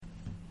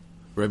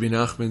Rebbe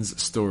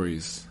Nachman's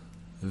stories.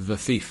 The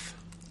thief.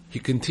 He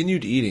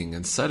continued eating,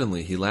 and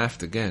suddenly he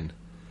laughed again.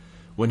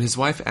 When his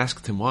wife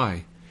asked him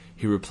why,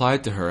 he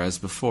replied to her as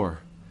before.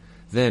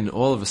 Then,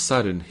 all of a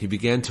sudden, he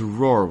began to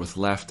roar with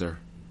laughter.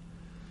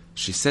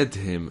 She said to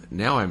him,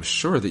 "Now I'm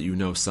sure that you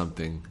know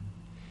something."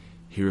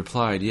 He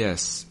replied,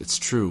 "Yes, it's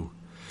true.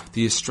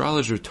 The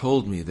astrologer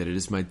told me that it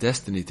is my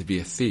destiny to be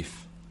a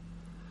thief."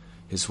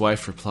 His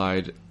wife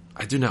replied,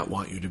 "I do not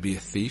want you to be a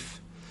thief.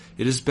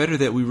 It is better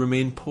that we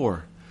remain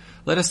poor.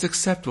 Let us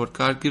accept what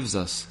God gives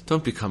us.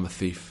 Don't become a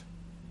thief."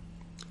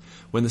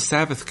 When the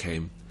Sabbath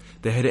came,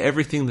 they had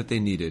everything that they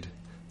needed.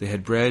 They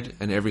had bread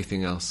and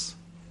everything else.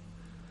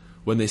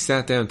 When they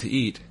sat down to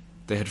eat,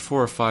 they had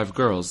 4 or 5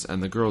 girls,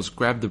 and the girls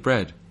grabbed the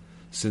bread,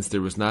 since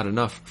there was not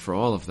enough for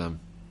all of them.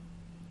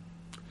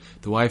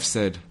 The wife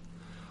said,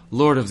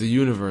 "Lord of the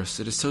universe,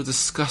 it is so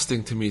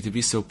disgusting to me to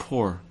be so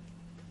poor."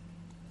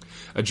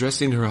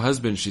 Addressing her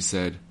husband, she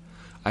said,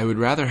 "I would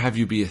rather have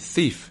you be a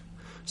thief,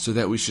 so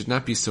that we should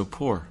not be so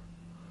poor."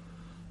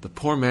 The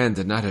poor man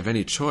did not have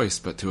any choice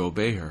but to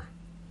obey her.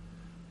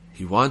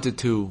 He wanted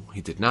to,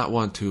 he did not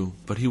want to,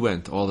 but he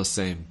went all the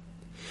same.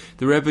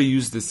 The Rebbe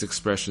used this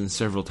expression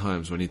several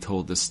times when he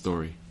told this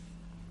story.